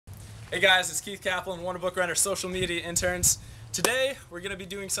Hey guys, it's Keith Kaplan, one of BookRenter's social media interns. Today, we're going to be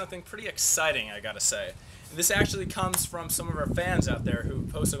doing something pretty exciting, I gotta say. And this actually comes from some of our fans out there who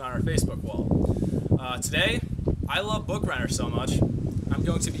posted on our Facebook wall. Today, I love BookRenter so much, I'm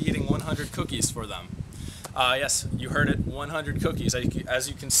going to be eating 100 cookies for them. Yes, you heard it, 100 cookies, as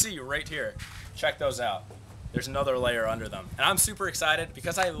you can see right here. Check those out. There's another layer under them. And I'm super excited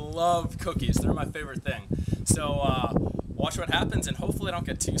because I love cookies. They're my favorite thing. So, watch what happens and hopefully I don't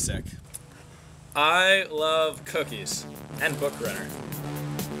get too sick. I love cookies and BookRenter.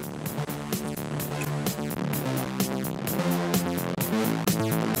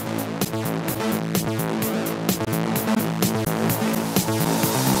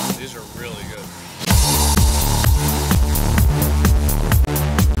 These are really good.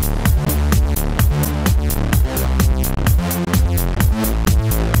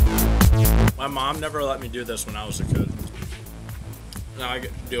 My mom never let me do this when I was a kid. Now I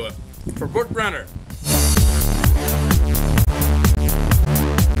get to do it. For BookRenter.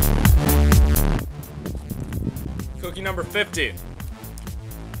 Cookie number 50.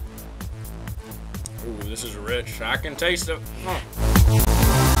 Ooh, this is rich. I can taste it.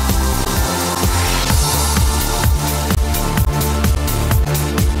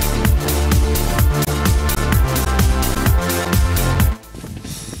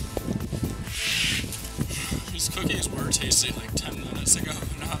 These cookies were tasty like 10 minutes ago.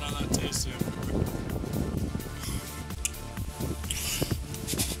 Not how that tasted.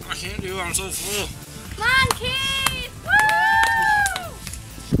 I can't do it, I'm so full. Come on, Keith! Woo!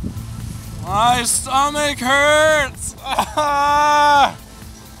 My stomach hurts! Ah!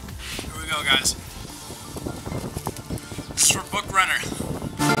 Here we go, guys. This is for BookRenter.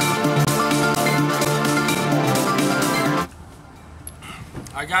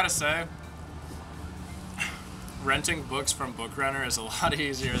 I gotta say, renting books from BookRenter is a lot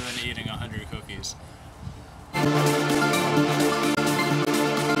easier than eating 100 cookies.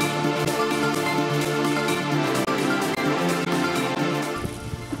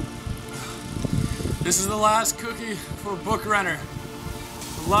 This is the last cookie for BookRenter.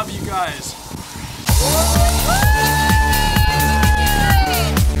 I love you guys.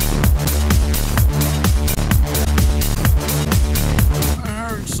 It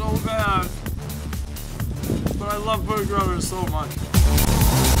hurts so bad. But I love BookRenter so much.